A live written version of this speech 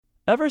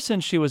Ever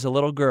since she was a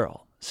little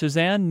girl,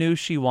 Suzanne knew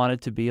she wanted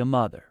to be a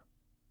mother.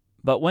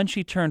 But when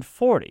she turned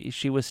 40,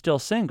 she was still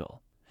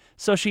single.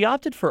 So she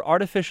opted for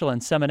artificial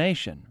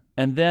insemination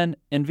and then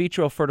in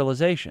vitro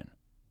fertilization.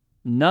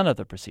 None of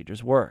the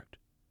procedures worked.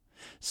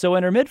 So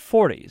in her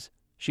mid-40s,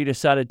 she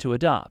decided to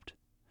adopt.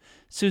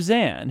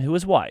 Suzanne, who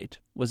is white,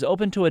 was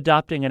open to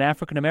adopting an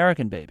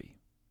African-American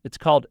baby. It's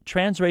called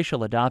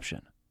transracial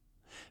adoption.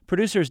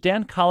 Producers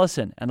Dan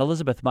Collison and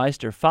Elizabeth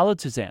Meister followed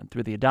Suzanne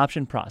through the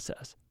adoption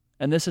process,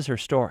 and this is her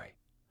story.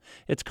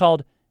 It's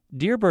called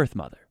Dear Birth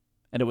Mother,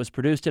 and it was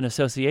produced in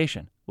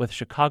association with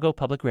Chicago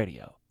Public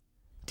Radio.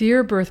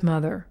 Dear Birth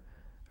Mother,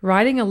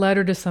 writing a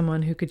letter to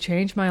someone who could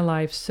change my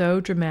life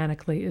so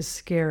dramatically is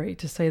scary,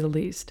 to say the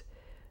least,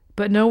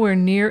 but nowhere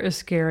near as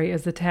scary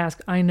as the task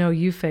I know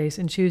you face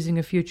in choosing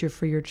a future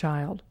for your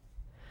child.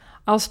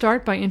 I'll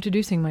start by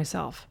introducing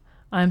myself.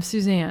 I'm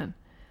Suzanne.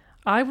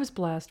 I was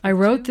blessed. I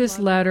wrote this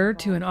letter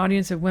to an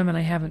audience of women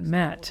I haven't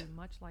met,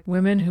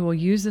 women who will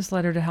use this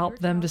letter to help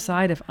them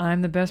decide if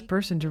I'm the best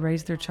person to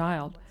raise their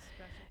child.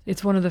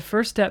 It's one of the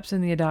first steps in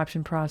the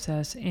adoption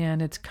process,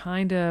 and it's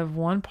kind of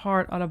one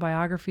part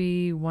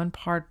autobiography, one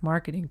part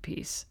marketing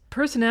piece.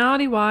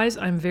 Personality-wise,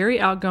 I'm very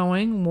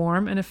outgoing,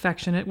 warm, and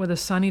affectionate with a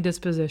sunny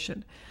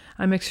disposition.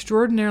 I'm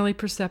extraordinarily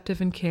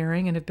perceptive and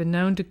caring and have been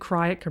known to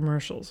cry at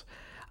commercials.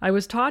 I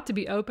was taught to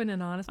be open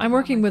and honest. I'm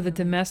working with a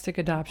domestic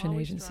adoption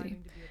agency,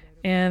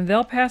 and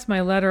they'll pass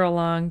my letter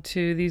along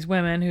to these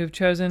women who have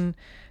chosen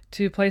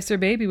to place their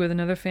baby with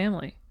another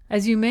family.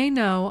 As you may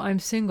know, I'm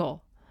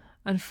single.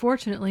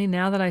 Unfortunately,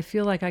 now that I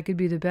feel like I could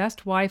be the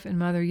best wife and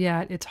mother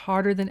yet, it's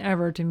harder than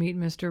ever to meet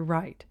Mr.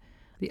 Right.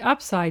 The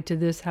upside to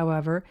this,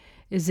 however,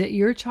 is that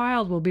your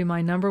child will be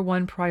my number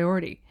one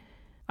priority.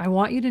 I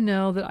want you to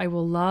know that I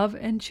will love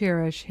and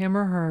cherish him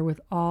or her with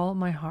all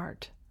my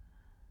heart.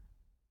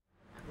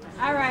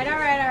 All right.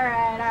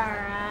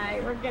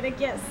 We're going to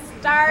get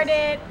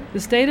started. The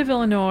state of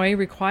Illinois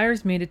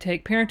requires me to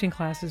take parenting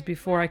classes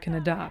before I can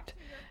adopt.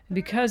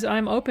 Because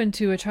I'm open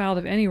to a child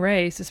of any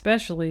race,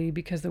 especially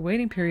because the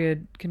waiting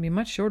period can be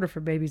much shorter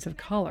for babies of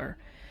color,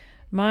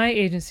 my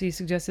agency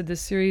suggested this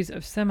series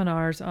of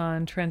seminars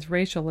on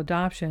transracial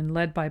adoption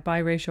led by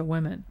biracial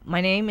women.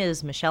 My name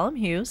is Michelle M.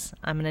 Hughes.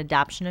 I'm an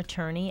adoption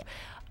attorney.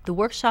 The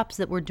workshops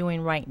that we're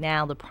doing right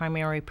now, the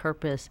primary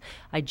purpose,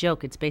 I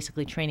joke, it's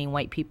basically training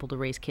white people to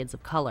raise kids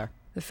of color.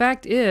 The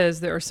fact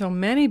is, there are so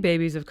many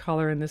babies of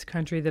color in this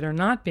country that are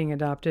not being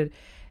adopted.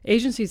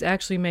 Agencies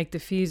actually make the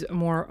fees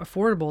more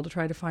affordable to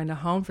try to find a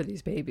home for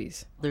these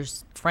babies.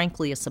 There's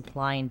frankly a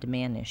supply and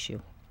demand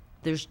issue.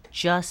 There's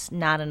just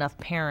not enough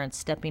parents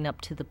stepping up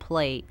to the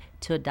plate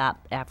to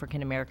adopt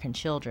African American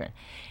children.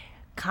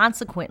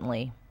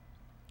 Consequently,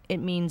 it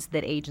means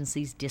that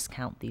agencies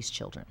discount these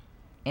children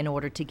in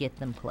order to get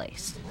them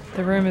placed.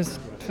 The room is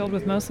filled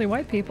with mostly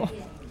white people.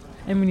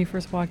 And when you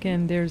first walk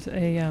in, there's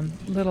a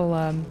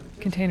little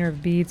container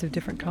of beads of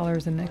different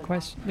colors, and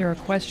there are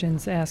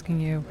questions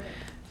asking you,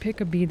 pick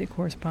a bead that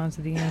corresponds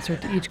to the answer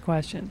to each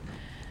question.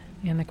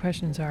 And the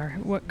questions are,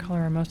 what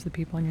color are most of the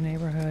people in your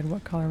neighborhood?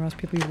 What color are most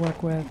people you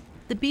work with?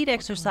 The bead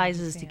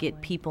exercise is to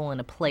get people in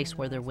a place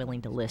where they're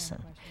willing to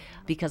listen.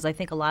 Because I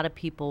think a lot of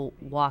people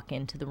walk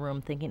into the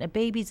room thinking, a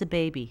baby's a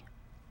baby,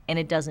 and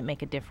it doesn't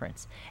make a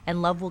difference.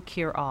 And love will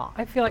cure all.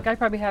 I feel like I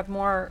probably have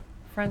more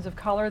friends of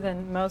color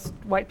than most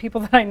white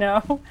people that I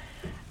know.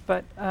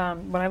 But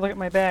when I look at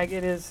my bag,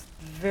 it is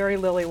very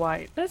lily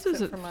white. This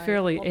was a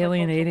fairly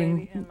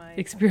alienating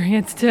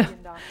experience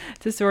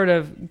to sort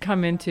of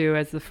come into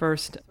as the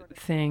first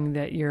thing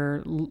that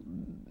you're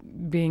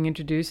being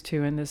introduced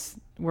to in this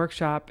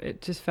workshop.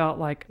 It just felt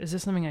like, is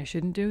this something I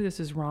shouldn't do? This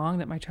is wrong,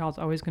 that my child's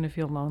always going to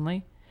feel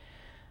lonely?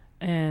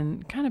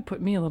 And kind of put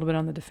me a little bit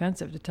on the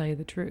defensive, to tell you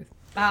the truth.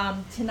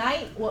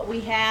 Tonight, what we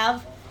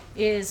have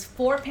is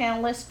 4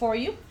 panelists for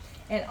you,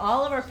 and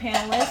all of our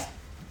panelists,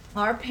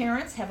 our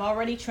parents, have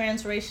already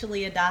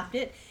transracially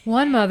adopted.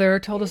 One mother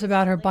told us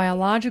about her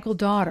biological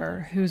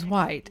daughter, who's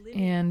white,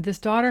 and this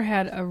daughter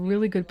had a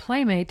really good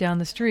playmate down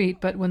the street,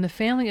 but when the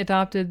family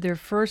adopted their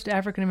first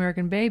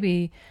African-American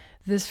baby,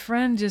 this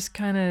friend just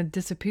kind of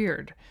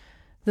disappeared.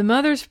 The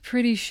mother's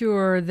pretty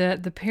sure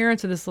that the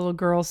parents of this little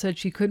girl said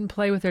she couldn't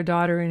play with their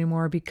daughter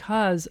anymore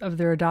because of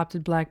their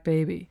adopted black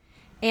baby.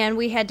 And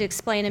we had to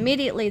explain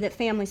immediately that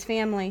family's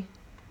family,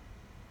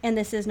 and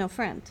this is no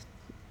friend.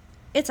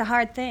 It's a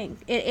hard thing.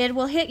 It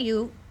will hit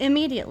you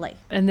immediately.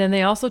 And then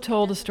they also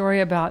told a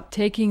story about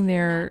taking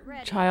their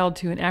child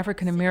to an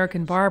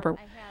African-American barber.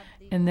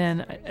 And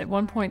then at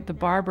one point the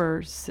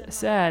barber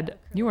said,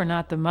 "You are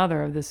not the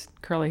mother of this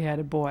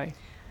curly-headed boy."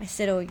 I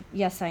said, "Oh,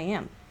 yes, I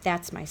am.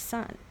 That's my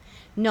son."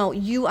 "No,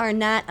 you are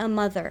not a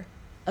mother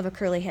of a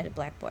curly-headed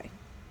black boy."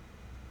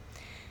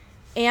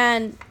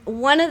 And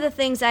one of the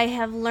things I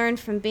have learned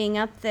from being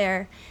up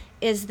there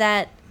is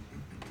that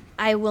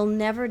I will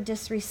never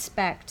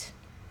disrespect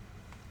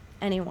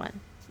anyone,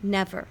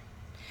 never.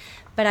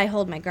 But I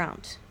hold my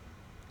ground.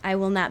 I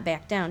will not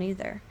back down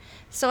either.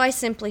 So I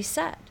simply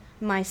said,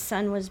 my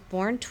son was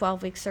born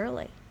 12 weeks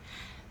early.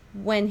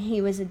 When he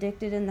was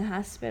addicted in the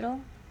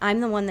hospital, I'm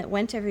the one that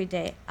went every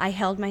day. I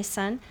held my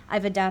son.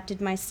 I've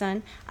adopted my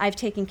son. I've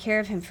taken care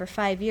of him for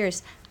 5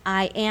 years.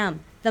 I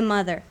am the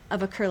mother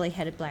of a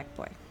curly-headed black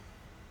boy.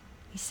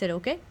 He said,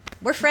 okay,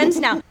 we're friends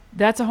now.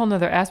 That's a whole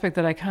nother aspect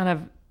that I kind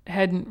of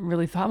hadn't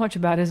really thought much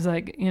about, is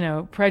like,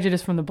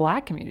 prejudice from the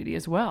black community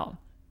as well.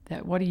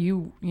 That what are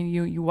you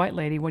white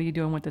lady, what are you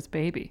doing with this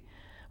baby?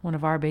 One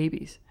of our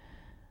babies.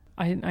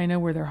 I know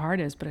where their heart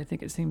is, but I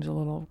think it seems a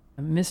little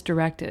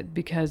misdirected,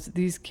 because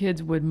these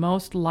kids would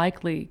most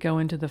likely go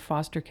into the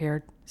foster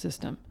care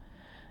system.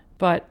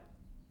 But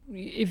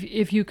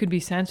if you could be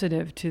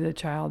sensitive to the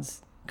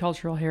child's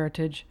cultural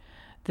heritage,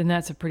 then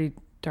that's a pretty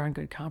darn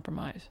good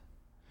compromise.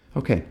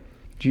 Okay.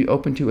 Do you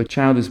open to a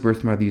child whose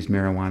birth mother used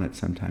marijuana at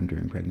some time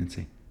during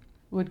pregnancy?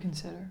 Would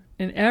consider.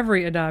 In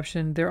every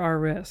adoption, there are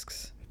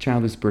risks. A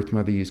child whose birth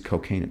mother used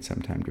cocaine at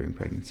some time during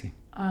pregnancy?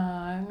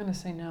 I'm going to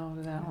say no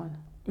to that one.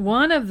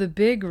 One of the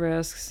big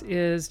risks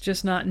is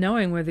just not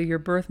knowing whether your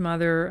birth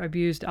mother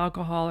abused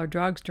alcohol or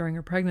drugs during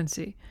her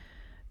pregnancy.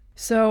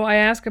 So I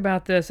asked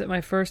about this at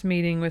my first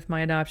meeting with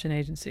my adoption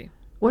agency.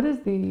 What is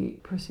the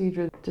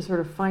procedure to sort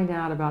of find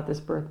out about this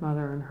birth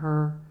mother and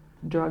her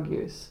drug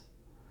use?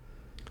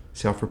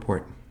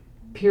 Self-report.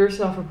 Pure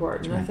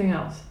self-report, That's nothing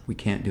right. else. We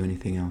can't do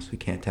anything else. We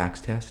can't tax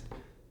test.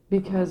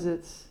 Because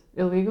it's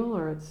illegal,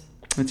 or it's...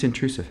 It's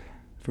intrusive,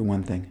 for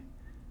one thing.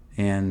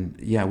 And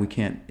yeah, we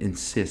can't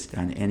insist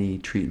on any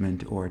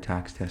treatment or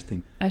tax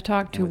testing. I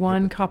talked to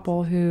one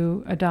couple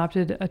who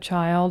adopted a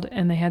child,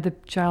 and they had the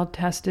child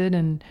tested,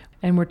 and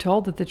were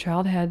told that the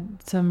child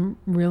had some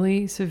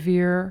really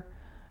severe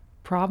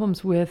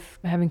problems with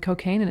having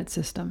cocaine in its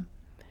system.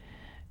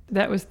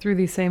 That was through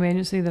the same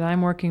agency that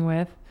I'm working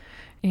with.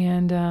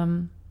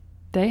 And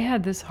they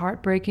had this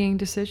heartbreaking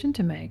decision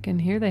to make.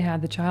 And here they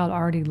had the child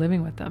already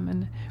living with them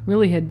and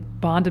really had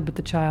bonded with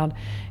the child.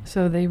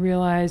 So they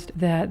realized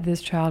that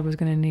this child was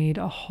going to need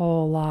a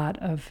whole lot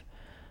of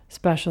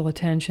special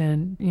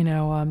attention,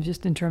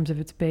 just in terms of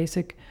its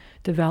basic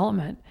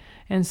development.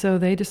 And so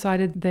they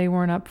decided they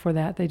weren't up for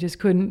that. They just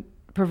couldn't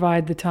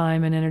provide the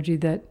time and energy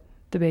that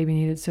the baby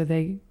needed. So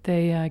they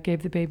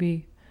gave the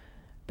baby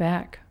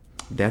back.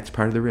 That's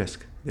part of the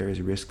risk. There is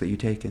a risk that you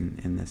take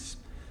in this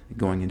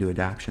going into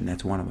adoption.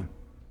 That's one of them.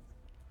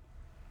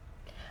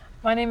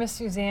 My name is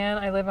Suzanne.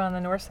 I live on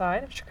the north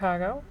side of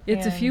Chicago.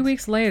 It's a few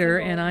weeks later,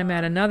 and I'm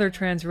at another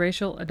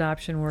transracial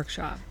adoption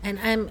workshop. And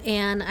I'm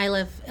Ann. I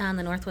live on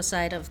the northwest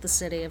side of the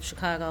city of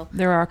Chicago.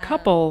 There are a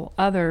couple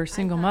other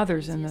single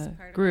mothers in the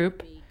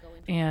group,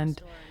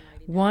 and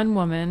one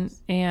woman,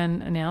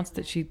 Ann, announced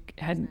that she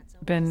had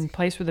been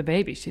placed with a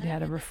baby. She'd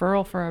had a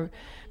referral for a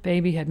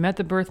baby, had met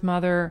the birth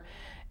mother,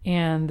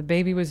 and the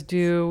baby was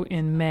due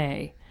in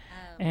May.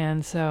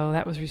 And so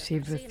that was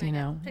received with,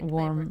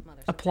 warm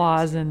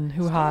applause and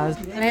hoo-ha's.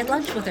 And I had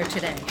lunch with her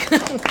today.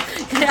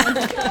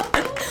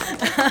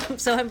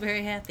 So I'm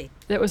very happy.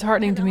 That was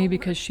heartening to me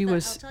because she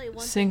was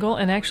single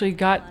and actually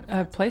got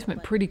a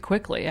placement pretty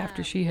quickly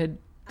after she had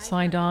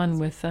signed on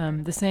with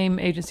the same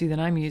agency that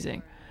I'm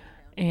using.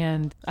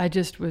 And I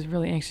just was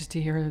really anxious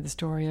to hear the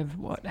story of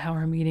how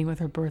her meeting with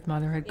her birth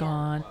mother had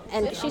gone.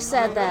 And she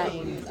said that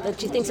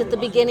she thinks at the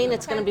beginning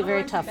it's going to be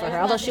very tough for her,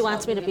 although she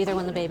wants me to be there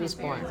when the baby's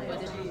born.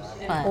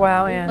 But,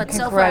 wow, Ann, but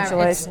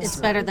congratulations. So far, it's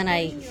better than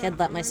I had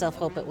let myself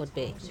hope it would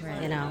be, So.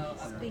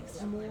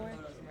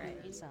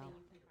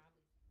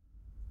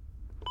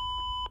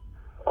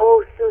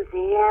 Oh,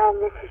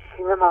 Suzanne, this is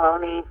Sheila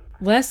Maloney.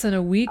 Less than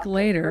a week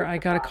later, I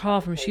got a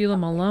call from Sheila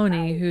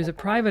Maloney, who's a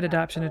private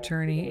adoption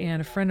attorney and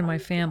a friend of my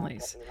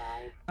family's.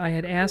 I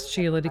had asked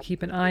Sheila to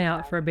keep an eye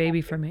out for a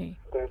baby for me.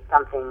 There's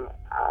something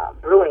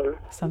brewing.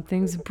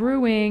 Something's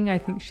brewing, I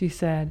think she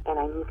said. And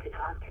I need to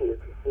talk to you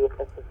to see if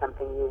this is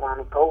something you want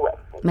to go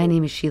with. My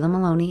name is Sheila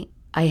Maloney.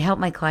 I help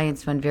my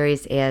clients run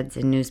various ads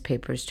in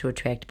newspapers to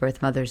attract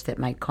birth mothers that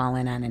might call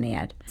in on an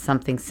ad.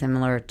 Something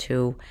similar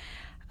to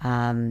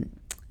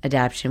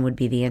adoption would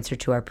be the answer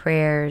to our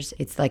prayers.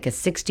 It's like a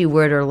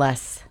 60-word or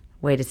less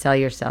way to sell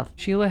yourself.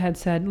 Sheila had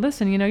said,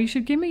 listen, you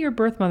should give me your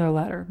birth mother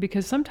letter,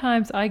 because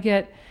sometimes I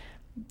get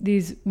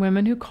these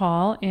women who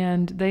call,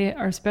 and they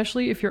are,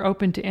 especially if you're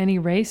open to any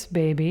race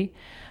baby,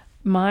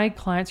 my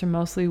clients are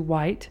mostly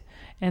white,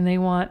 and they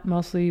want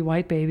mostly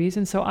white babies,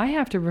 and so I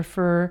have to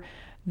refer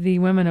the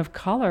women of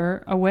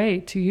color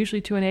away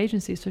usually to an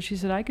agency. So she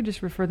said I could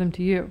just refer them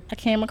to you. I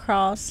came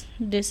across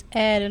this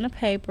ad in a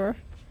paper,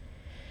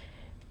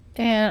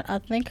 and I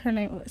think her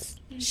name was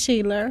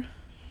Sheila,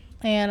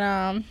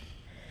 and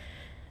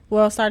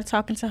started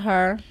talking to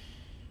her,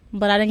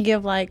 but I didn't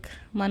give my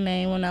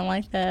name or nothing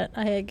like that.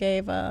 I had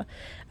gave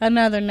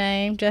another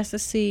name just to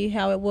see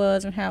how it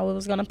was and how it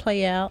was going to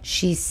play out.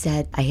 She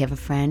said, I have a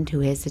friend who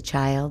has a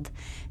child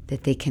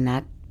that they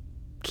cannot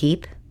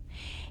keep,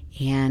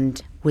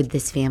 and would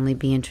this family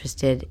be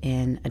interested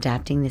in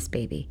adopting this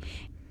baby?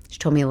 She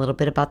told me a little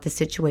bit about the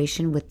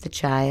situation with the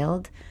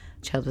child.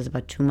 The child was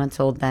about 2 months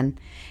old then.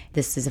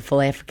 This is a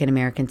full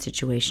African-American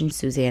situation.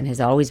 Suzanne has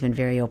always been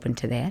very open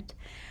to that.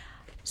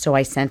 So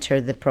I sent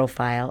her the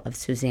profile of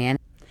Suzanne.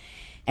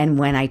 And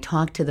when I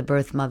talked to the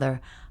birth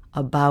mother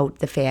about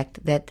the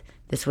fact that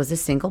this was a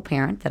single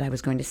parent that I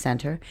was going to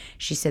send her.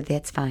 She said,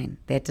 that's fine.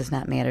 That does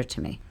not matter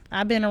to me.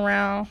 I've been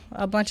around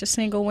a bunch of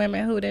single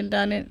women who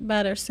done it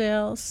by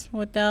themselves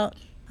without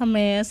a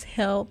man's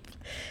help.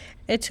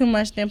 It too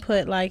much didn't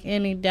put like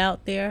any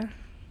doubt there.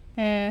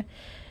 And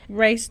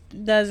race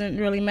doesn't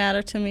really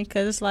matter to me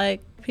because it's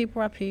like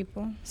people are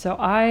people. So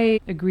I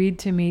agreed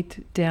to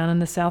meet down in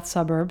the south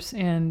suburbs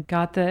and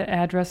got the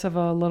address of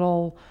a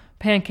little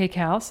pancake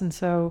house. And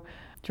so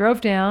drove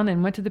down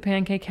and went to the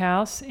pancake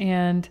house,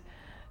 and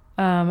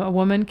a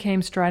woman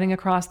came striding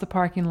across the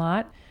parking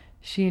lot.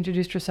 She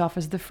introduced herself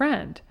as the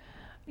friend.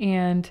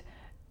 And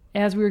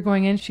as we were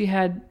going in, she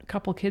had a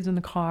couple kids in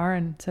the car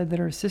and said that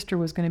her sister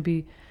was going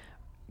to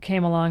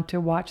came along to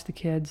watch the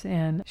kids,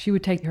 and she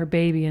would take her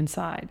baby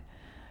inside.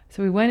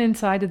 So we went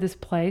inside to this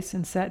place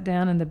and sat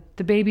down, and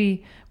the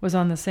baby was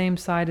on the same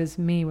side as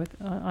me with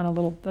on a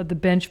little the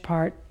bench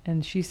part,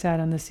 and she sat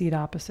on the seat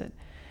opposite.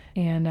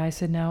 And I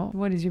said, now,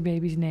 what is your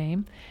baby's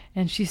name?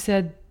 And she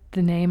said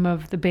the name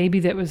of the baby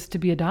that was to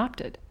be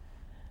adopted.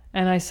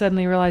 And I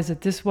suddenly realized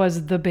that this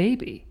was the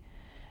baby.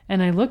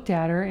 And I looked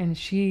at her, and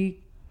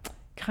she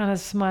kind of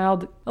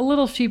smiled a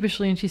little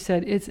sheepishly, and she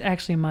said, it's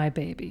actually my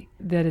baby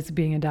that is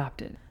being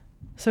adopted.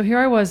 So here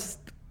I was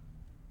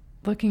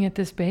looking at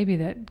this baby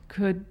that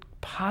could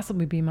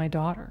possibly be my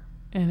daughter.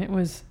 And it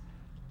was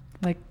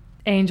like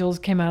angels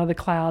came out of the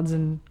clouds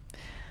and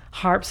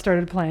harps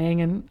started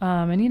playing.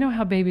 And you know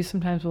how babies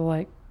sometimes will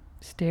like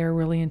stare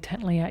really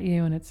intently at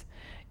you, and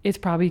it's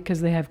probably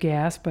because they have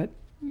gas, but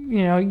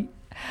you know,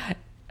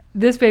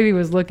 this baby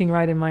was looking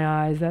right in my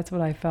eyes. That's what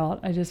I felt.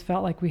 I just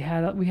felt like we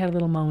had a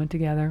little moment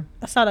together.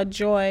 I saw the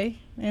joy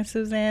in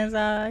Suzanne's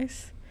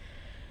eyes.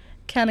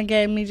 Kind of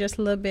gave me just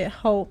a little bit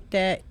hope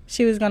that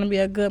she was going to be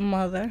a good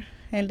mother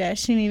and that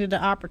she needed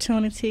the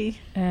opportunity.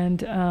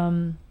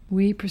 And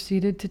we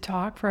proceeded to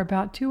talk for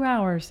about 2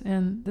 hours.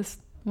 And this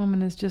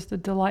woman is just a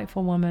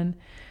delightful woman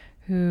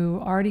who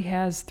already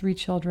has 3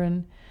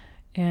 children.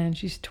 And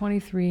she's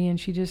 23, and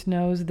she just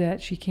knows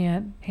that she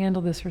can't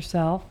handle this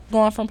herself.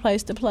 Going from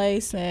place to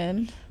place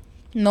and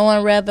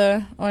knowing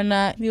whether or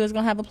not you was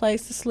going to have a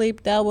place to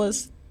sleep, that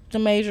was the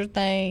major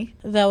thing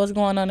that was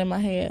going on in my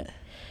head.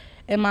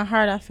 In my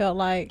heart, I felt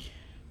like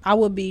I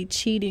would be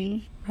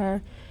cheating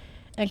her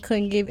and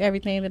couldn't give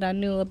everything that I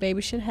knew a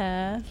baby should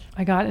have.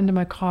 I got into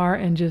my car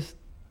and just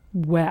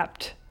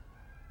wept.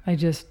 I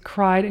just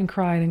cried and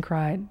cried and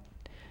cried.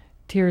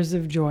 Tears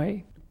of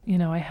joy. You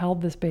know, I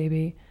held this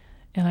baby,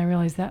 and I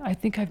realized that I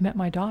think I've met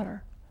my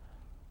daughter.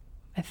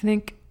 I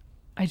think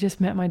I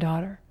just met my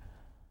daughter.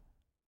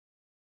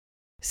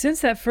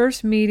 Since that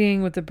first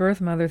meeting with the birth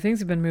mother, things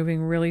have been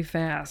moving really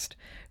fast.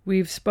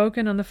 We've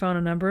spoken on the phone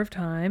a number of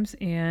times,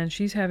 and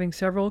she's having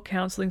several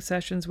counseling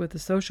sessions with the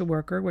social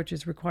worker, which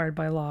is required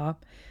by law.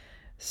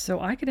 So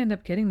I could end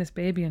up getting this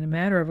baby in a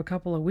matter of a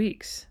couple of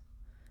weeks.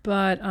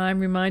 But I'm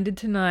reminded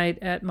tonight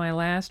at my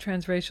last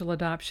transracial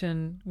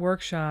adoption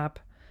workshop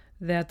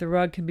that the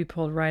rug can be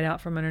pulled right out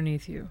from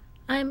underneath you.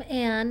 I'm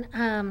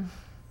Ann.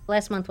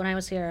 Last month when I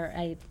was here,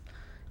 I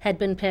had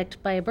been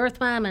picked by a birth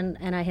mom,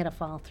 and I had a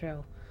fall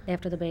through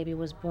after the baby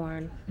was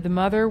born. The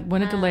mother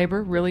went into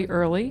labor really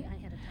early,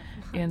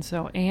 and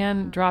so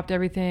Ann dropped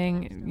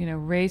everything,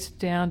 raced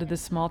down to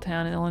this small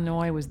town in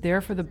Illinois, was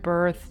there for the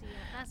birth,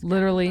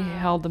 literally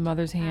held the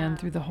mother's hand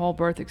through the whole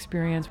birth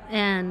experience.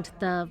 And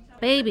the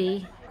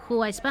baby,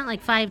 who I spent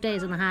like 5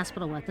 days in the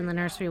hospital with, in the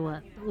nursery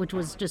with, which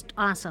was just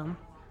awesome,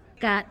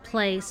 got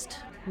placed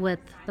with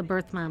the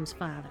birth mom's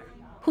father,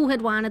 who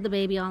had wanted the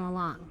baby all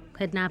along,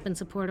 had not been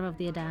supportive of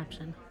the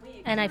adoption.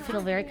 And I feel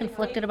very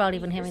conflicted about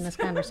even having this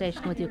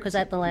conversation with you, because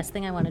the last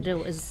thing I want to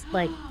do is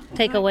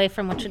take away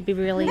from what should be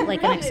really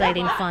like an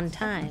exciting, fun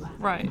time.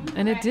 Right.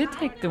 And it did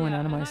take the wind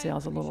out of my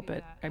sails a little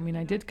bit. I mean,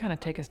 I did kind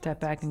of take a step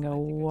back and go,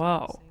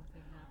 whoa,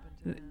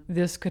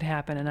 this could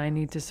happen, and I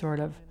need to sort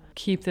of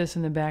keep this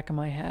in the back of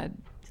my head.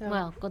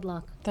 Well, good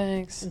luck.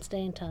 Thanks. And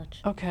stay in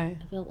touch. Okay.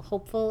 I feel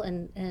hopeful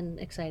and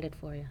excited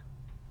for you.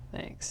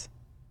 Thanks.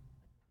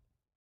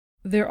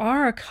 There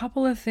are a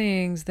couple of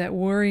things that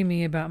worry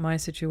me about my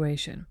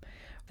situation.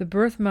 The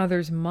birth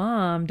mother's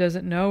mom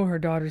doesn't know her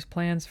daughter's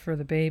plans for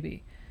the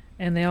baby,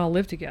 and they all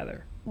live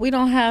together. We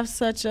don't have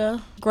such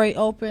a great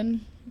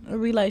open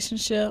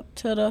relationship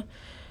to the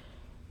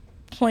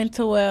point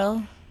to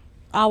where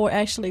I would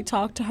actually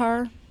talk to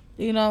her,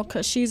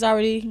 because she's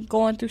already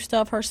going through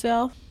stuff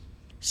herself.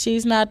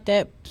 She's not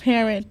that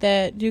parent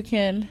that you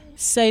can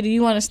say, do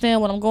you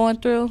understand what I'm going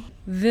through?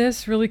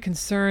 This really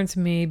concerns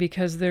me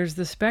because there's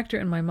the specter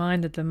in my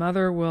mind that the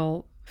mother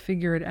will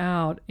figure it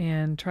out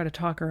and try to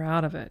talk her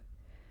out of it.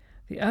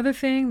 The other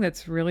thing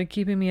that's really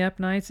keeping me up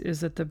nights is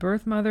that the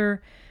birth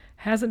mother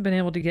hasn't been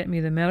able to get me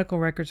the medical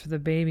records for the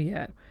baby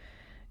yet.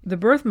 The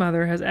birth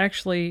mother has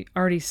actually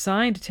already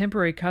signed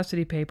temporary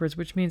custody papers,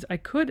 which means I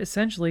could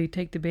essentially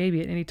take the baby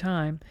at any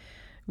time,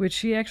 which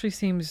she actually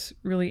seems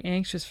really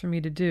anxious for me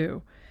to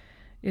do.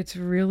 It's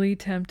really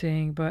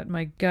tempting, but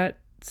my gut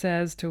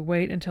says to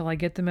wait until I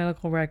get the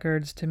medical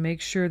records to make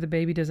sure the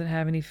baby doesn't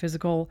have any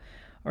physical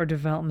or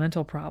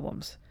developmental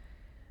problems.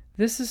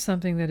 This is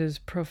something that is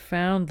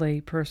profoundly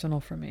personal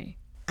for me.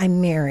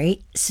 I'm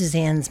Mary,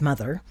 Suzanne's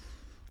mother.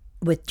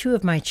 With 2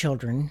 of my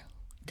children,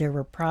 there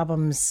were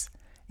problems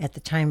at the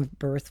time of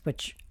birth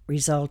which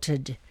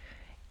resulted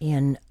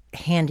in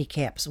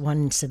handicaps,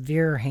 one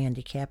severe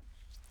handicap.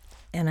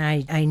 And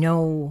I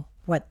know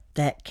what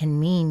that can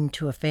mean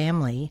to a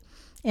family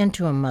and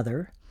to a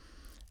mother.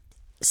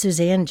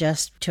 Suzanne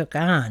just took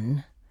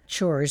on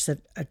chores that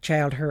a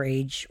child her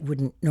age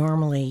wouldn't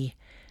normally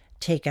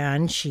take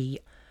on. She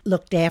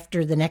looked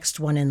after the next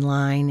one in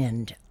line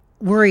and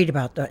worried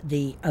about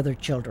the other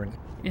children.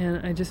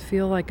 And I just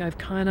feel like I've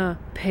kind of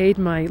paid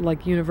my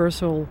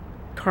universal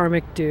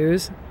karmic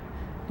dues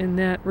in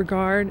that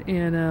regard.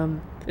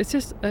 And it's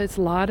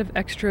a lot of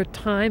extra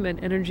time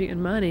and energy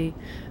and money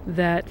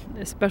that,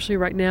 especially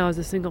right now as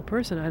a single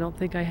person, I don't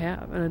think I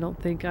have, and I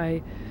don't think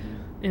I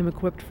am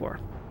equipped for.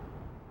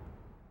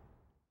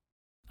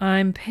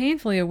 I'm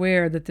painfully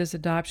aware that this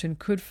adoption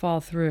could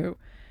fall through,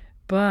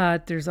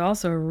 but there's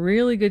also a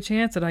really good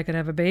chance that I could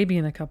have a baby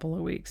in a couple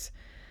of weeks.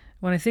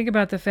 When I think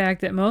about the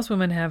fact that most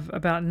women have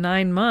about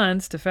 9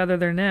 months to feather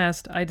their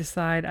nest, I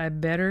decide I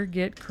better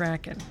get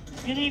cracking.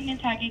 Good evening,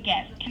 Target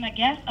guest. Can a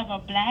guest of a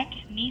black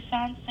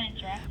Nissan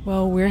Sentra...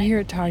 Well, we're here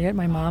at Target,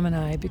 my mom and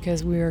I,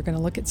 because we're going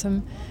to look at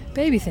some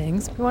baby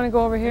things. You want to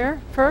go over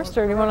here first,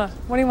 or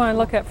what do you want to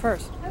look at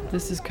first?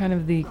 This is kind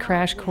of the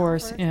crash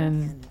course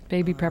in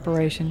baby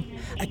preparation.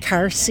 A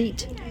car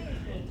seat,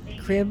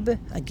 crib,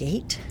 a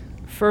gate.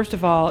 First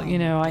of all,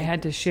 I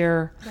had to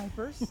share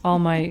all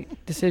my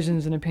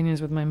decisions and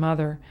opinions with my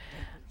mother,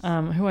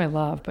 who I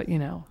love, but,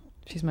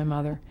 she's my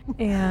mother.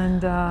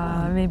 And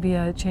maybe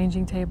a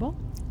changing table.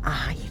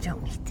 You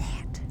don't need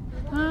that.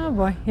 Oh,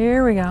 boy,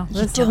 here we go.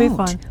 This will be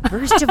fun.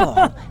 First of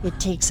all, it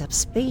takes up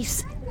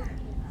space.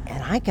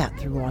 And I got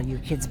through all you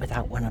kids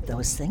without one of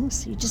those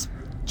things. You just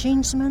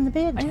change them on the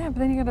bed. Yeah, but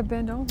then you got to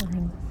bend over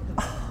and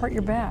hurt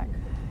your back.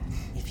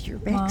 If your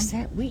back's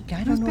that weak,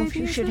 I don't know if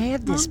you should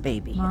have this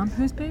baby. Mom,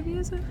 whose baby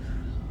is it?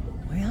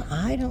 Well,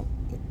 I don't...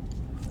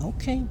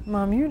 Okay.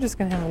 Mom, you're just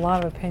going to have a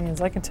lot of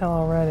opinions. I can tell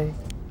already.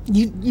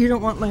 You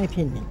don't want my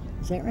opinion.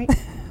 Is that right?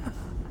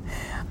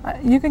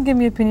 You can give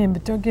me opinion,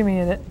 but don't give me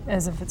it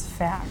as if it's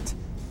fact.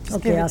 Just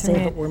okay, I'll say me.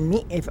 if it were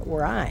me, if it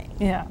were I.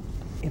 Yeah.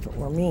 If it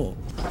were me.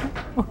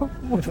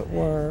 If it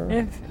were...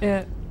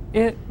 If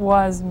it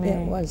was me.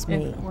 It was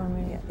me. If it were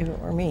me. Yeah, if it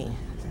were me.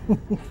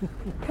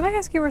 Can I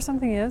ask you where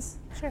something is?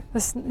 Sure. The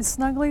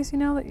Snugglies,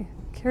 that you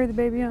carry the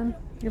baby on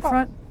your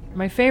front?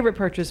 My favorite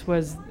purchase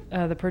was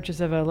the purchase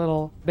of a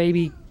little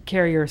baby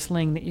carrier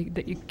sling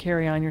that you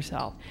carry on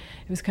yourself.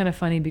 It was kind of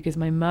funny because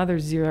my mother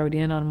zeroed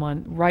in on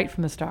one right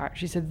from the start.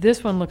 She said,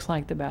 this one looks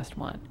like the best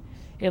one.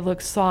 It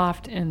looks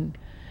soft, and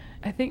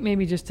I think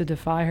maybe just to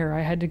defy her,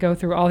 I had to go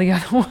through all the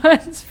other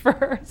ones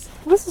first.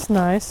 This is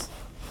nice.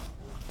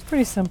 It's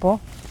pretty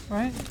simple,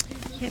 right?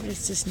 Yeah, but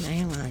it's just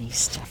nylon-y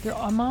stuff.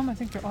 Mom, I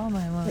think they're all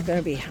nylon. They're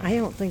gonna be. I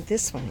don't think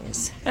this one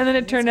is. And then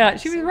it turned out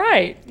she was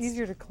right.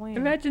 Easier to clean.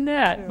 Imagine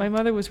that. Too. My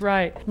mother was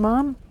right.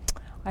 Mom,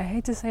 I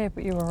hate to say it,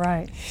 but you were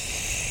right.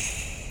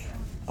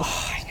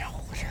 Oh, I know.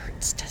 It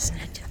hurts, doesn't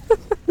it?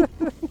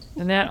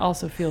 And that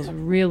also feels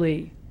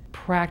really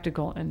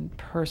practical and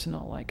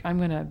personal. Like, I'm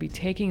going to be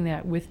taking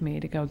that with me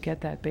to go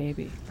get that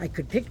baby. I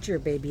could picture a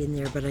baby in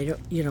there, but I don't,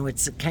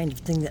 it's the kind of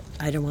thing that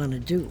I don't want to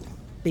do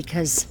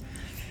because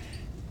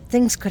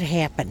things could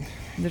happen.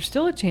 There's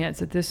still a chance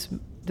that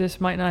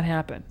this might not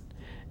happen.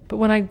 But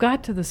when I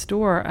got to the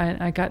store,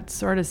 I got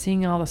started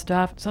seeing all the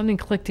stuff. Something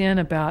clicked in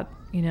about,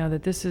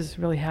 that this is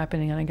really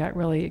happening, and I got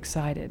really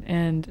excited.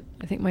 And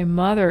I think my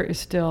mother is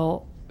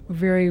still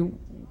very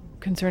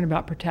concerned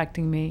about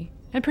protecting me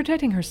and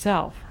protecting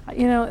herself.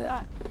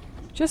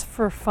 Just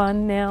for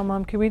fun now,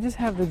 Mom, could we just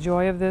have the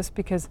joy of this?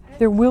 Because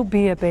there will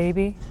be a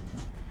baby.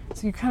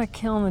 So you're kind of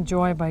killing the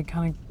joy by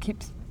kind of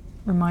keep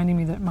reminding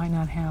me that it might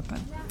not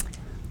happen.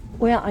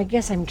 Well, I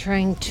guess I'm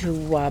trying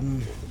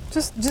to...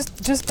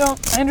 Just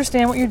don't... I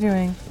understand what you're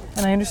doing,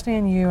 and I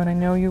understand you, and I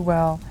know you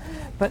well,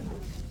 but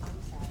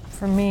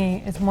for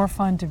me, it's more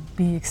fun to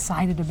be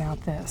excited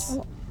about this.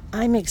 Well,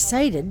 I'm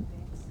excited.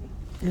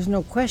 There's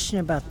no question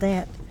about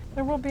that.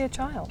 There will be a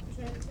child.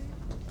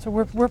 So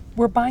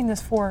we're buying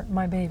this for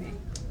my baby.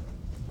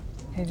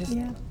 Okay,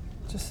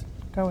 just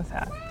go with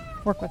that.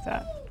 Work with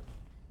that.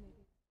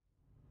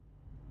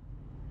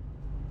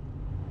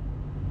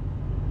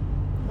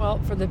 Well,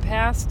 for the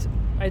past,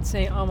 I'd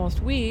say almost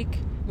week,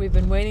 we've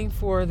been waiting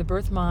for the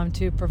birth mom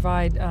to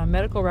provide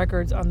medical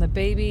records on the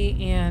baby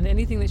and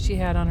anything that she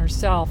had on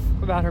herself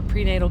about her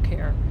prenatal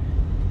care.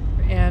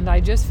 And I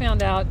just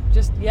found out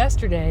just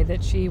yesterday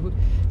that she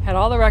had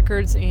all the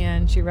records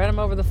and she read them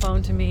over the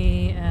phone to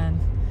me, and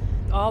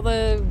all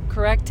the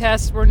correct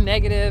tests were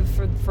negative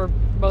for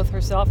both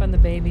herself and the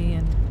baby,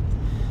 and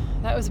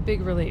that was a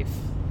big relief.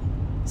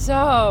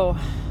 So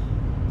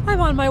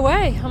I'm on my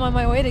way. I'm on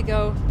my way to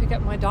go pick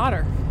up my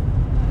daughter.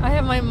 I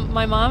have my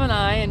mom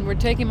and we're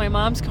taking my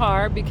mom's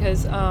car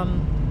because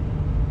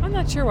I'm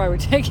not sure why we're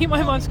taking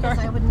my mom's car.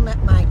 I wouldn't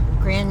let my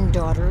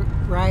granddaughter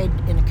ride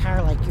in a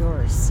car like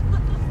yours.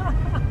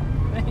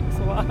 Thanks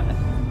a lot.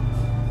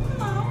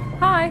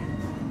 Hi.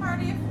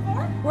 Party of 4.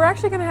 We're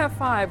actually going to have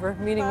 5. We're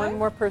meeting one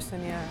more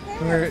person,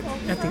 yeah. We're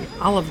at the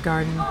Olive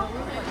Garden,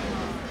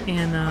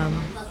 and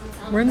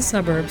we're in the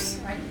suburbs,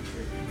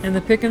 and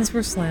the pickings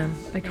were slim.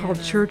 I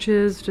called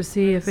churches to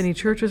see if any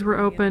churches were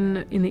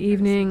open in the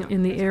evening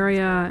in the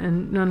area,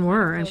 and none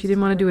were. And she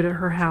didn't want to do it at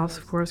her house,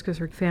 of course, because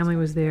her family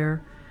was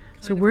there.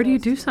 So where do you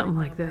do something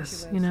like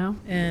this, you know?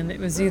 And it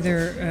was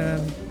either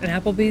an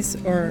Applebee's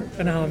or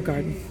an Olive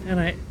Garden. And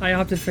I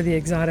opted for the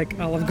exotic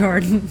Olive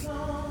Garden.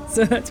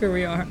 So that's where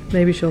we are.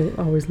 Maybe she'll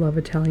always love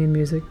Italian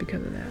music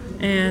because of that.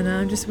 And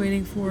I'm just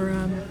waiting for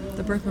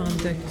the birth mom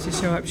to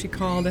show up. She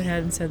called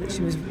ahead and said that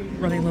she was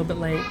running a little bit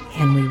late.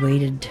 And we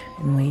waited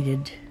and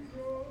waited.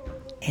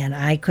 And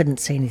I couldn't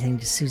say anything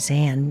to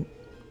Suzanne,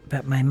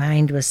 but my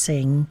mind was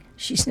saying,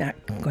 she's not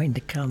going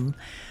to come.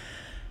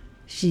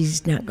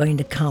 She's not going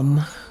to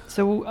come.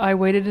 So I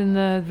waited in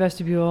the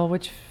vestibule,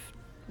 which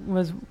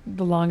was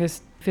the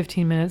longest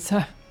 15 minutes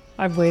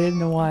I've waited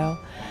in a while.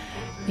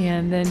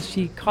 And then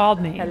she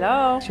called me.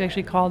 Hello? She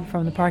actually called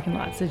from the parking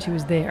lot, said she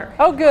was there.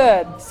 Oh,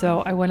 good.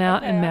 So I went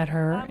out and met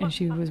her, and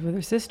she was with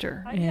her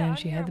sister. And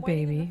she had the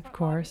baby, of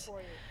course.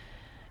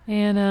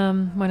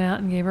 And went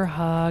out and gave her a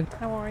hug.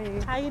 How are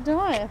you? How you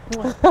doing?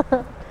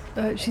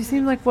 She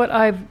seemed like what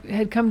I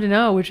had come to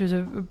know, which was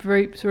a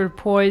very sort of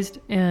poised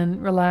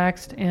and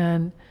relaxed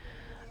and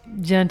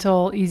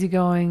gentle,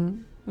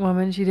 easygoing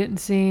woman. She didn't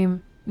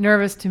seem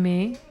nervous to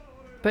me,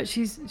 but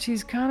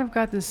she's kind of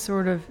got this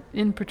sort of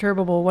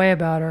imperturbable way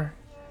about her.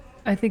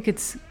 I think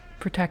it's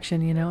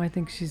protection, you know. I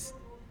think it's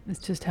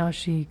just how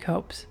she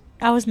copes.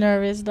 I was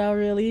nervous though,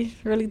 really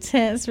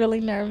tense, really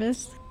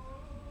nervous.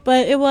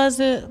 But it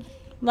wasn't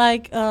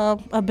like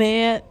a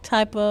bad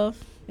type of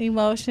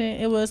emotion.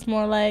 It was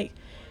more like,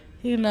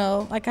 you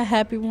know, like a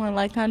happy one,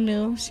 like I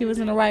knew she was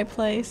in the right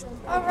place.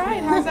 All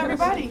right, how's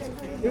everybody?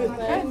 Good.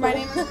 My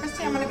name is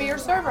Christy. I'm going to be your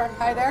server.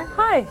 Hi there.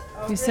 Hi.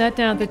 We sat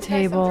down at the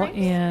table,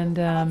 and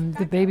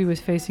the baby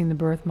was facing the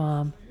birth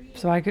mom,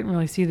 so I couldn't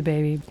really see the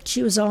baby.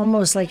 She was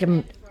almost like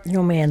a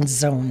no man's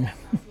zone.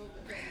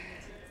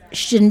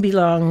 She didn't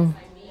belong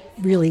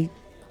really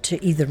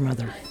to either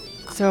mother.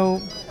 So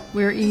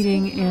we were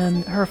eating,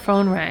 and her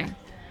phone rang.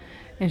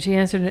 And she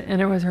answered it,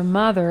 and it was her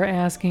mother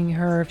asking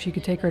her if she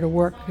could take her to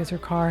work because her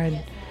car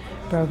had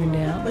broken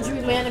down. Would you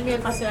be mad at me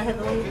if I said I had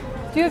to leave?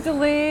 Do you have to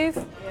leave?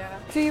 Yeah.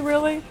 Do you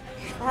really?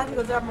 I had to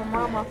go drop my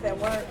mom off at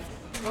work.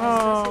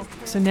 Oh.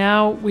 So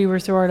now we were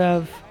sort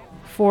of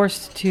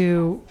forced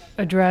to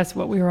address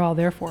what we were all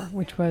there for,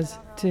 which was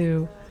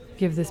to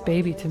give this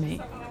baby to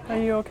me. Are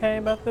you okay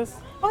about this?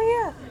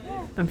 Oh,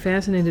 yeah. I'm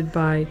fascinated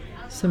by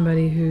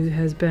somebody who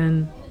has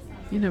been,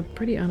 you know,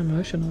 pretty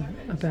unemotional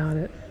about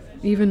it.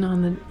 Even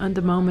on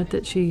the moment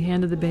that she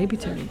handed the baby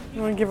to me.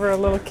 You want to give her a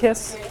little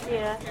kiss?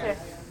 Yeah, sure.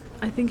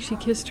 I think she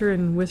kissed her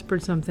and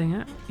whispered something.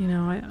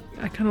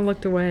 I kind of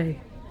looked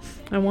away.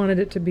 I wanted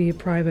it to be a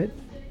private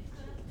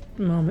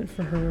moment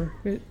for her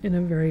in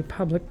a very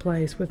public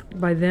place.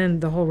 By then,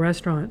 the whole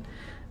restaurant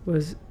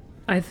was,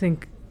 I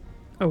think,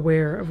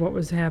 aware of what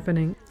was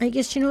happening. I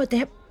guess, you know, at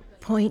that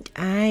point,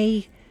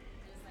 I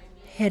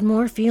had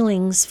more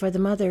feelings for the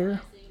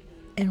mother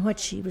and what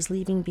she was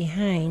leaving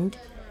behind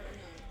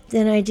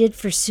than I did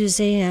for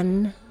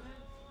Suzanne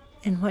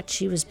and what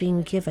she was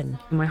being given.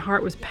 My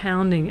heart was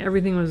pounding.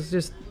 Everything was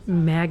just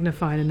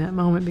magnified in that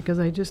moment because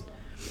I just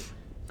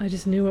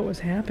knew what was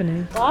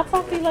happening. Well, I'll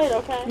talk to you later,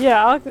 okay?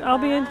 Yeah, I'll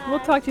be in.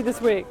 We'll talk to you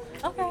this week.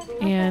 Okay.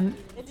 And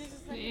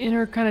in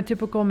her kind of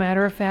typical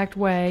matter-of-fact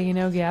way, you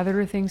know, gathered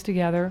her things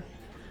together,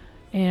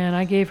 and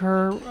I gave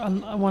her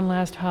one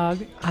last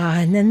hug.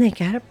 And then they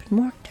got up and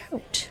walked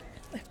out,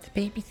 left the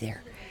baby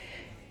there,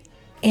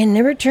 and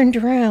never turned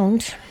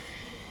around.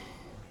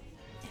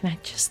 And I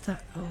just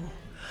thought, oh,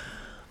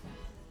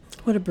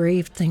 what a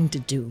brave thing to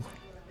do.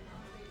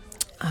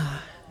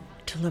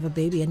 To love a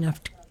baby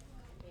enough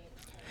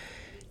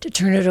to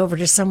turn it over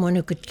to someone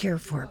who could care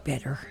for it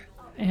better.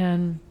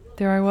 And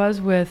there I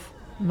was with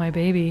my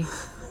baby.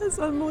 That's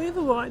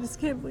unbelievable. I just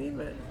can't believe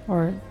it.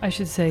 Or I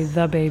should say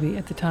the baby.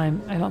 At the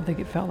time, I don't think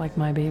it felt like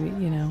my baby,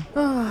 you know.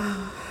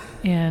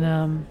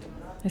 And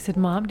I said,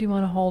 Mom, do you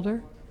want to hold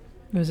her?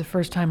 It was the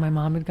first time my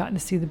mom had gotten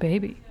to see the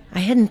baby. I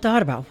hadn't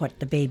thought about what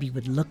the baby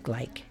would look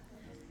like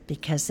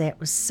because that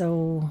was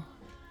so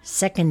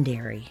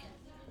secondary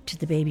to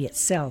the baby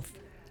itself.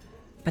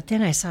 But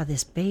then I saw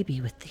this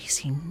baby with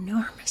these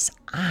enormous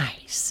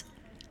eyes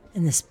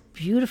and this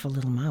beautiful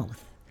little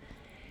mouth.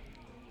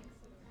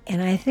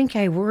 And I think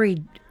I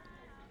worried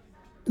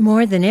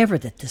more than ever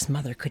that this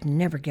mother could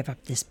never give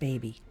up this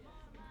baby.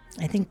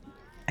 I think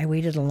I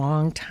waited a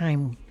long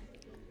time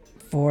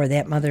for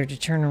that mother to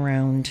turn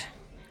around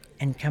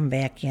and come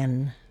back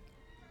in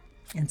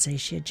and say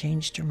she had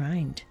changed her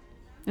mind.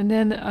 And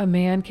then a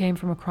man came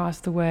from across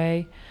the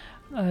way,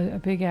 a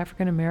big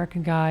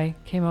African-American guy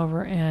came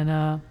over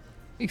and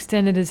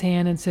extended his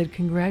hand and said,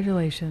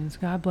 congratulations,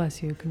 God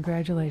bless you,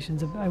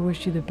 congratulations, I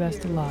wish you the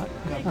best of luck.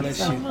 God bless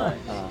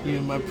you. You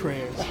in my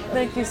prayers.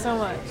 Thank you so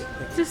much.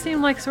 It just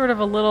seemed like sort of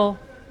a little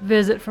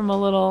visit from a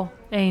little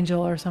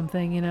angel or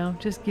something, you know,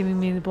 just giving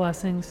me the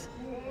blessings.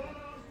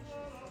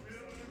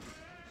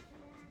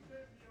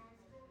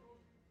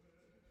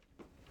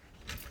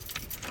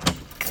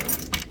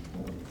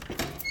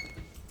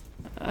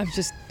 I've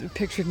just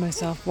pictured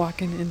myself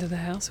walking into the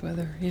house with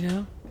her, you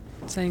know,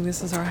 saying,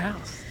 this is our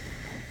house.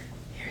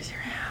 Here's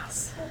your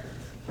house.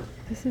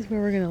 This is where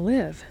we're going to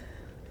live.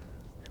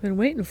 I've been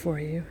waiting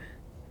for you.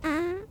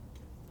 I'm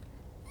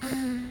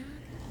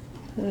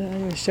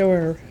going to show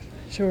her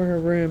her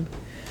room.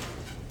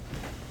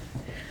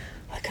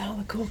 Look at all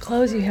the cool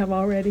clothes you have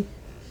already.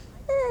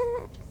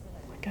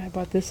 I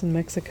bought this in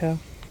Mexico.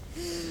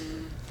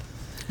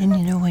 And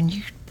you know, when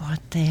you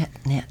bought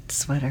that knit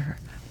sweater,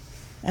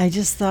 I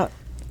just thought,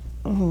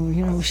 oh,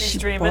 you know, she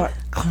dreaming. bought...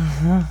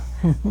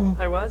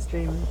 I was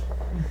dreaming.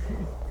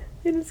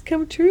 And it's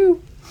come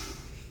true.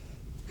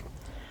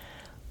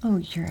 Oh,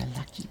 you're a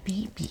lucky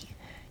baby.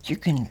 You're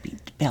going to be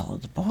the belle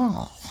of the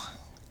ball.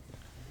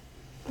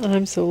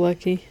 I'm so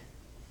lucky.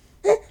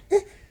 You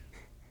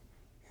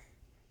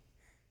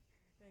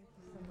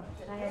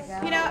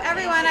know,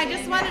 everyone, I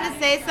just wanted to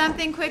say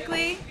something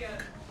quickly.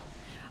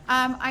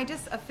 I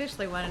just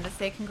officially wanted to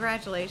say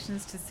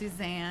congratulations to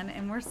Suzanne,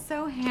 and we're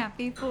so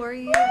happy for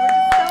you.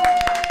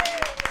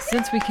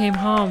 Since we came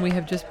home, we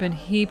have just been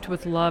heaped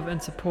with love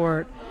and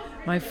support.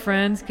 My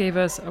friends gave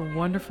us a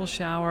wonderful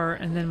shower,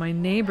 and then my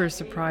neighbors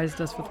surprised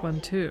us with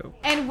one too.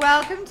 And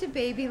welcome to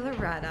baby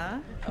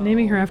Loretta.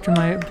 Naming her after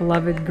my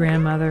beloved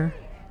grandmother,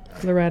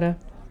 Loretta.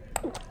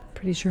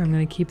 Pretty sure I'm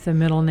going to keep the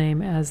middle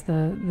name as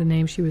the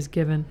name she was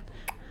given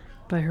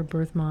by her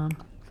birth mom,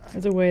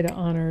 as a way to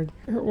honor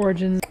her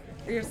origins.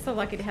 You're so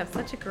lucky to have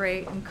such a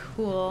great and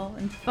cool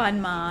and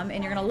fun mom,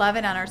 and you're going to love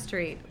it on our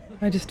street.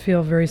 I just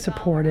feel very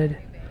supported,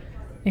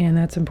 and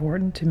that's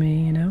important to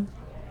me, you know.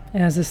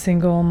 As a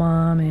single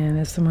mom and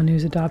as someone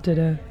who's adopted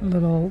a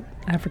little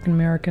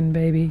African-American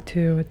baby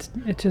too,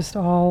 it just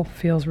all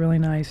feels really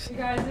nice. You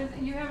guys,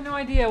 you have no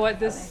idea what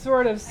this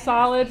sort of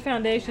solid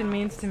foundation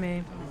means to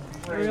me.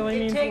 It really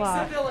means a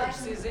lot. It takes a village,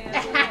 Suzanne.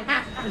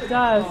 It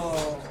does.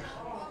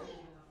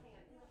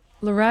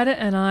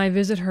 Loretta and I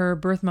visit her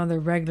birth mother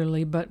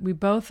regularly, but we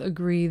both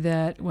agree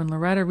that when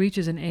Loretta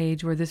reaches an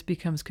age where this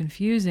becomes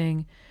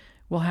confusing,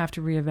 we'll have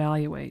to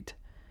reevaluate.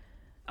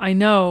 I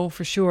know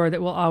for sure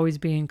that we'll always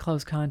be in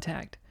close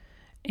contact.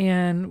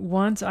 And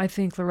once I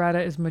think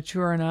Loretta is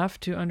mature enough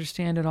to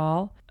understand it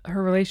all,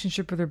 her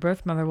relationship with her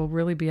birth mother will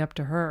really be up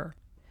to her.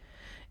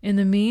 In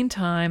the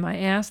meantime, I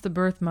asked the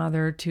birth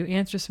mother to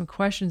answer some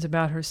questions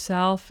about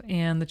herself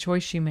and the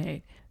choice she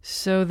made,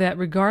 so that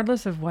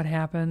regardless of what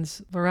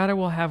happens, Loretta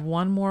will have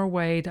one more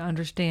way to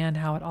understand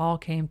how it all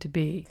came to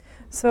be.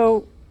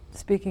 So,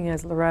 speaking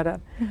as Loretta,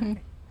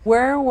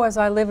 where was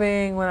I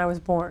living when I was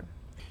born?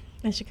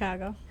 In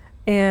Chicago.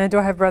 And do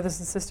I have brothers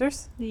and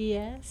sisters?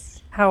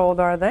 Yes. How old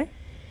are they?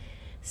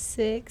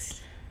 6,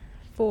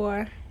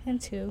 4,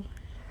 and 2.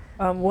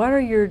 What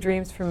are your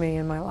dreams for me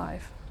in my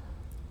life?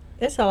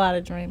 It's a lot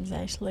of dreams,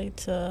 actually,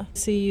 to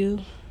see you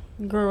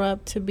grow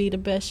up to be the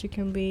best you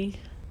can be.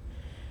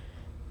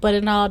 But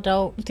in all,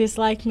 don't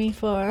dislike me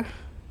for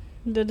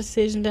the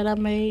decision that I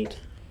made.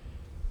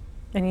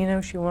 And you know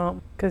she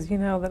won't, because you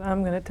know that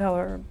I'm going to tell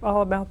her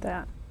all about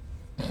that.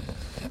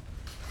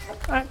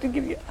 I have to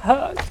give you a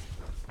hug.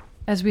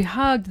 As we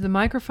hugged, the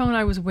microphone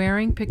I was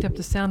wearing picked up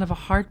the sound of a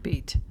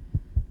heartbeat.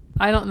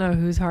 I don't know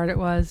whose heart it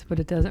was, but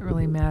it doesn't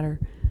really matter.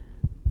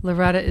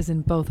 Loretta is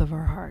in both of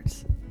our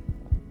hearts.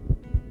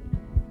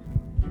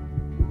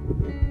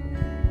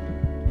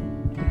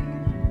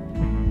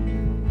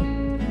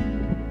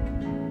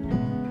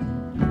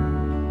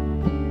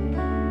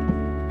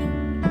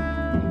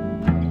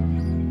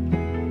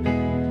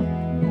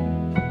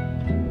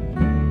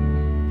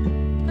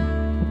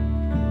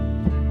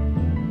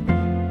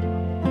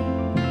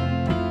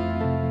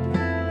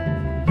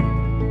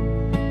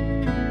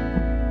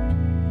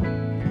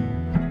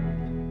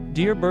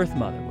 Dear Birth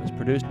Mother was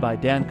produced by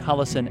Dan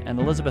Collison and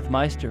Elizabeth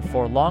Meister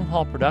for Long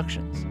Haul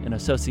Productions in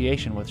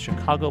association with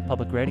Chicago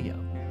Public Radio.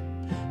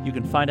 You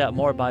can find out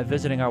more by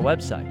visiting our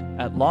website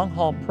at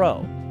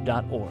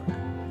longhaulpro.org.